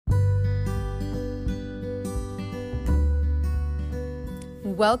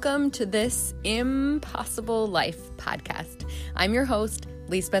Welcome to this Impossible Life podcast. I'm your host,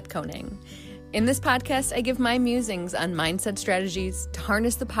 Lisbeth Koning. In this podcast, I give my musings on mindset strategies to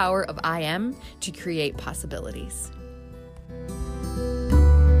harness the power of I am to create possibilities.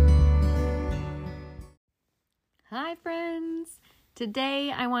 Hi, friends.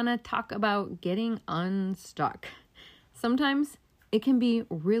 Today, I want to talk about getting unstuck. Sometimes it can be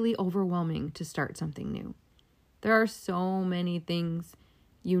really overwhelming to start something new. There are so many things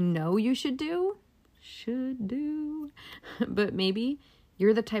you know you should do, but maybe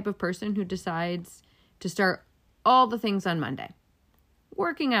you're the type of person who decides to start all the things on Monday.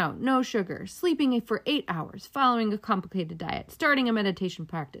 Working out, no sugar, sleeping for 8 hours, following a complicated diet, starting a meditation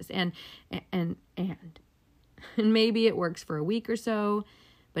practice, and maybe it works for a week or so,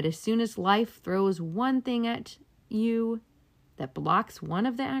 but as soon as life throws one thing at you that blocks one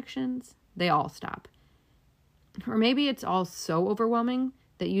of the actions, they all stop. Or maybe it's all so overwhelming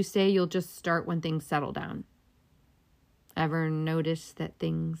that you say you'll just start when things settle down. Ever notice that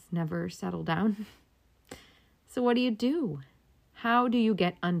things never settle down? So what do? How do you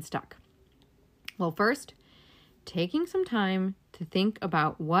get unstuck? Well, first, taking some time to think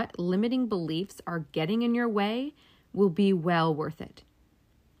about what limiting beliefs are getting in your way will be well worth it.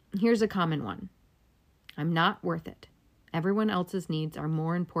 Here's a common one. I'm not worth it. Everyone else's needs are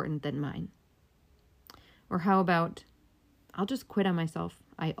more important than mine. Or how about, I'll just quit on myself.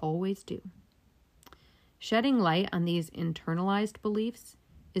 I always do. Shedding light on these internalized beliefs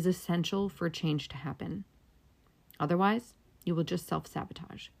is essential for change to happen. Otherwise, you will just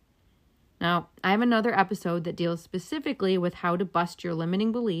self-sabotage. Now, I have another episode that deals specifically with how to bust your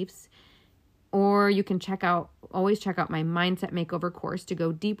limiting beliefs, or you can always check out my Mindset Makeover course to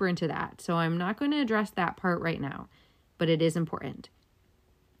go deeper into that. So I'm not going to address that part right now, but it is important.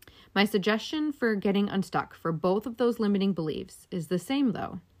 My suggestion for getting unstuck for both of those limiting beliefs is the same,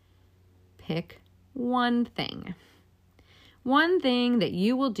 though. Pick one thing. One thing that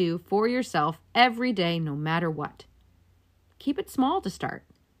you will do for yourself every day, no matter what. Keep it small to start.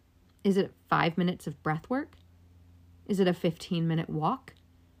 Is it 5 minutes of breath work? Is it a 15-minute walk?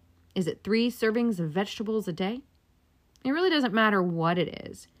 Is it 3 servings of vegetables a day? It really doesn't matter what it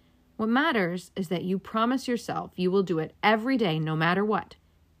is. What matters is that you promise yourself you will do it every day, no matter what.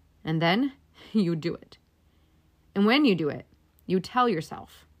 And then you do it. And when you do it, you tell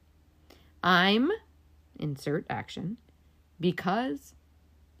yourself, I'm, insert action, because,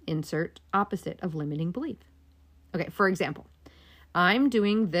 insert opposite of limiting belief. Okay, for example, I'm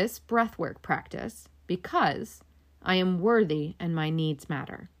doing this breathwork practice because I am worthy and my needs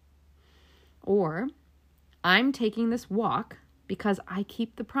matter. Or, I'm taking this walk because I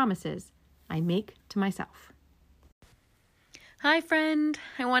keep the promises I make to myself. Hi, friend.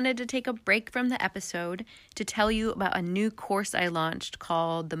 I wanted to take a break from the episode to tell you about a new course I launched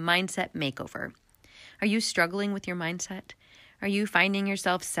called the Mindset Makeover. Are you struggling with your mindset? Are you finding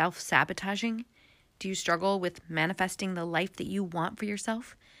yourself self-sabotaging? Do you struggle with manifesting the life that you want for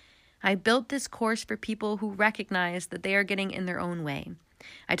yourself? I built this course for people who recognize that they are getting in their own way.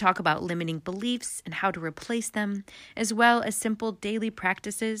 I talk about limiting beliefs and how to replace them, as well as simple daily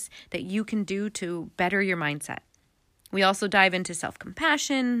practices that you can do to better your mindset. We also dive into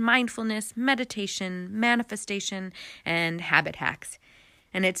self-compassion, mindfulness, meditation, manifestation, and habit hacks.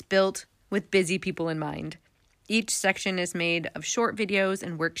 And it's built with busy people in mind. Each section is made of short videos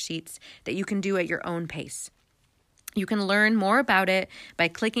and worksheets that you can do at your own pace. You can learn more about it by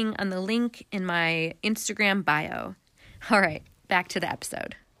clicking on the link in my Instagram bio. All right, back to the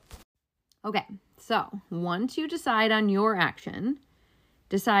episode. Okay, so once you decide on your action,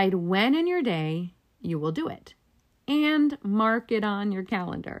 decide when in your day you will do it. And mark it on your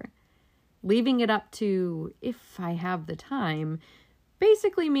calendar. Leaving it up to if I have the time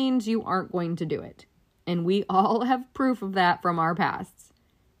basically means you aren't going to do it. And we all have proof of that from our pasts.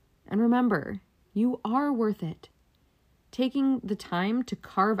 And remember, you are worth it. Taking the time to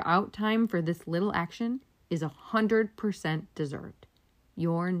carve out time for this little action is 100% deserved.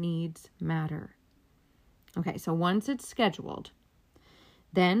 Your needs matter. Okay, so once it's scheduled,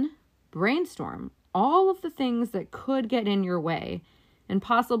 then brainstorm all of the things that could get in your way and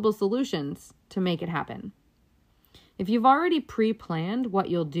possible solutions to make it happen. If you've already pre-planned what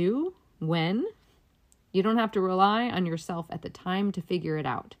you'll do, when, you don't have to rely on yourself at the time to figure it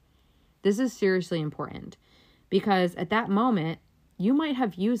out. This is seriously important because at that moment, you might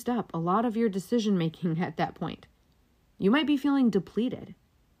have used up a lot of your decision-making at that point. You might be feeling depleted.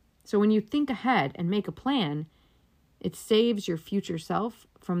 So when you think ahead and make a plan, it saves your future self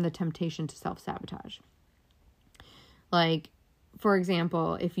from the temptation to self-sabotage. Like, for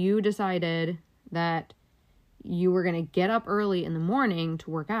example, if you decided that you were going to get up early in the morning to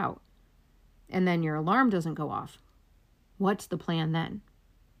work out, and then your alarm doesn't go off. What's the plan then?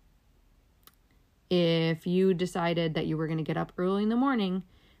 If you decided that you were going to get up early in the morning,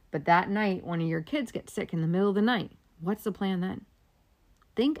 but that night one of your kids gets sick in the middle of the night, what's the plan then?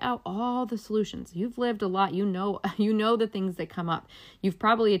 Think out all the solutions. You've lived a lot. You know the things that come up. You've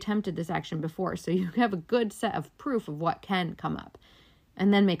probably attempted this action before, so you have a good set of proof of what can come up,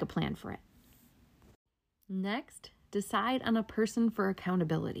 and then make a plan for it. Next, decide on a person for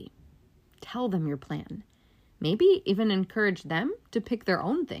accountability. Tell them your plan. Maybe even encourage them to pick their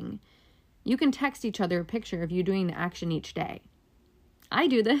own thing. You can text each other a picture of you doing the action each day. I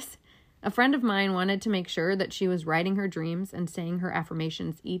do this. A friend of mine wanted to make sure that she was writing her dreams and saying her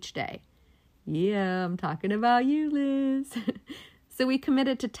affirmations each day. Yeah, I'm talking about you, Liz. So we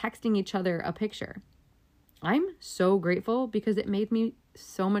committed to texting each other a picture. I'm so grateful because it made me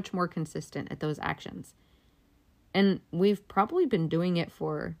so much more consistent at those actions. And we've probably been doing it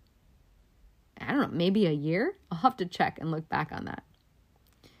for, I don't know, maybe a year? I'll have to check and look back on that.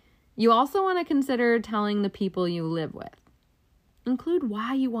 You also want to consider telling the people you live with. Include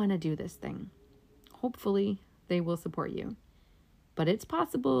why you want to do this thing. Hopefully, they will support you. But it's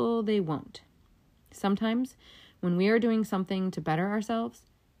possible they won't. Sometimes, when we are doing something to better ourselves,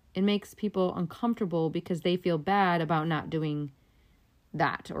 it makes people uncomfortable because they feel bad about not doing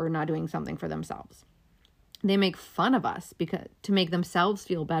that or not doing something for themselves. They make fun of us to make themselves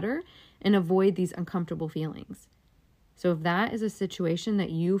feel better and avoid these uncomfortable feelings. So if that is a situation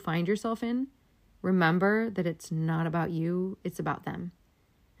that you find yourself in, remember that it's not about you, it's about them.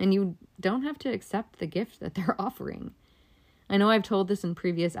 And you don't have to accept the gift that they're offering. I know I've told this in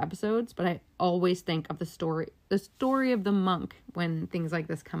previous episodes, but I always think of the story of the monk when things like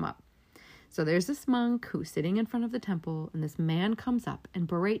this come up. So there's this monk who's sitting in front of the temple, and this man comes up and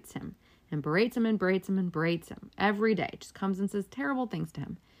berates him, and berates him and berates him and berates him every day. Just comes and says terrible things to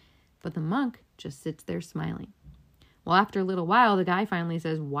him. But the monk just sits there smiling. Well, after a little while, the guy finally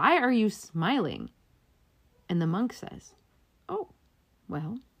says, "Why are you smiling?" And the monk says, "Oh,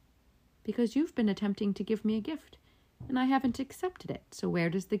 well, because you've been attempting to give me a gift, and I haven't accepted it. So where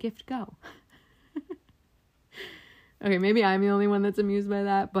does the gift go?" Okay, maybe I'm the only one that's amused by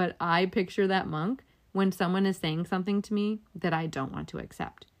that, but I picture that monk when someone is saying something to me that I don't want to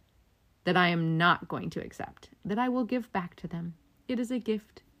accept, that I am not going to accept, that I will give back to them. It is a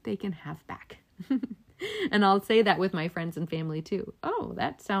gift they can have back. And I'll say that with my friends and family too. "Oh,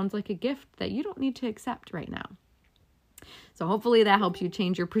 that sounds like a gift that you don't need to accept right now." So hopefully that helps you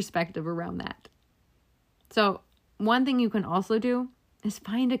change your perspective around that. So one thing you can also do is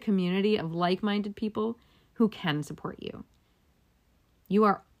find a community of like-minded people who can support you. You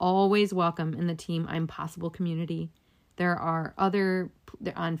are always welcome in the Team I'm Possible community. There are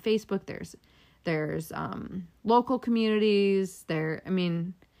on Facebook, there's local communities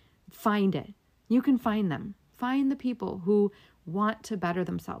find it. You can find them. Find the people who want to better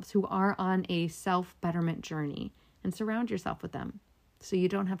themselves, who are on a self-betterment journey, and surround yourself with them so you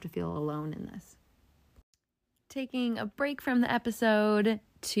don't have to feel alone in this. Taking a break from the episode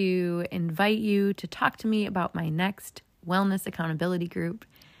to invite you to talk to me about my next wellness accountability group.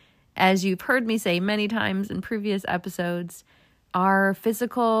 As you've heard me say many times in previous episodes, our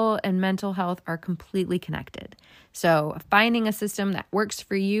physical and mental health are completely connected. So finding a system that works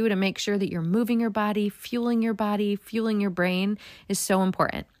for you to make sure that you're moving your body, fueling your brain is so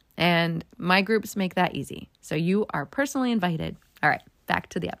important. And my groups make that easy. So you are personally invited. All right, back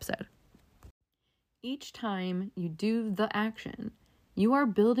to the episode. Each time you do the action, you are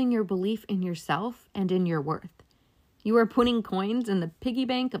building your belief in yourself and in your worth. You are putting coins in the piggy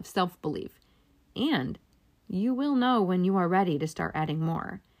bank of self-belief. And you will know when you are ready to start adding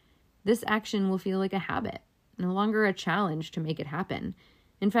more. This action will feel like a habit, no longer a challenge to make it happen.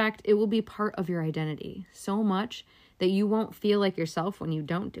 In fact, it will be part of your identity, so much that you won't feel like yourself when you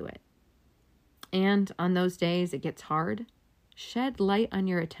don't do it. And on those days it gets hard, shed light on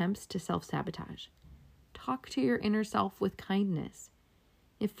your attempts to self-sabotage. Talk to your inner self with kindness.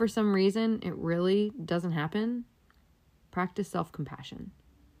 If for some reason it really doesn't happen, practice self-compassion.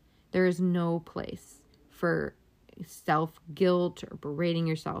 There is no place for self-guilt or berating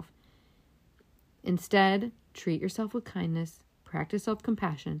yourself. Instead, treat yourself with kindness, practice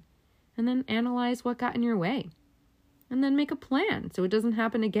self-compassion, and then analyze what got in your way. And then make a plan so it doesn't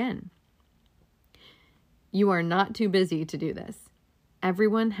happen again. You are not too busy to do this.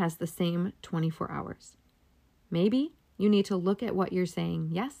 Everyone has the same 24 hours. Maybe you need to look at what you're saying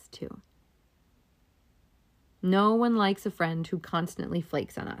yes to. No one likes a friend who constantly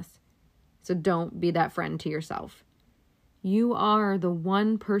flakes on us. So don't be that friend to yourself. You are the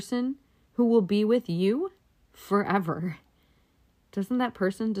one person who will be with you forever. Doesn't that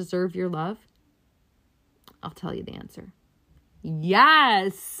person deserve your love? I'll tell you the answer.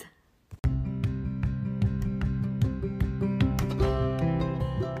 Yes!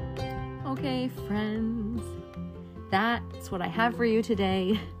 Okay, friends. That's what I have for you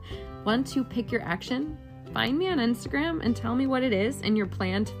today. Want to pick your action? Find me on Instagram and tell me what it is and your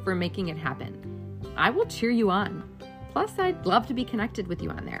plan for making it happen. I will cheer you on. Plus, I'd love to be connected with you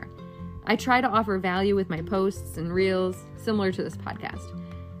on there. I try to offer value with my posts and reels, similar to this podcast.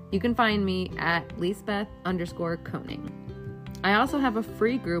 You can find me at Lisbeth_Koning. I also have a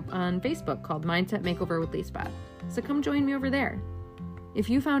free group on Facebook called Mindset Makeover with Lisbeth, so come join me over there. If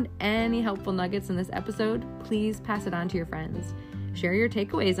you found any helpful nuggets in this episode, please pass it on to your friends. Share your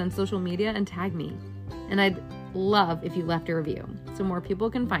takeaways on social media and tag me. And I'd love if you left a review so more people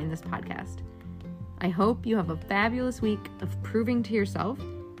can find this podcast. I hope you have a fabulous week of proving to yourself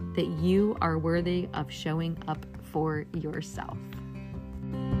that you are worthy of showing up for yourself.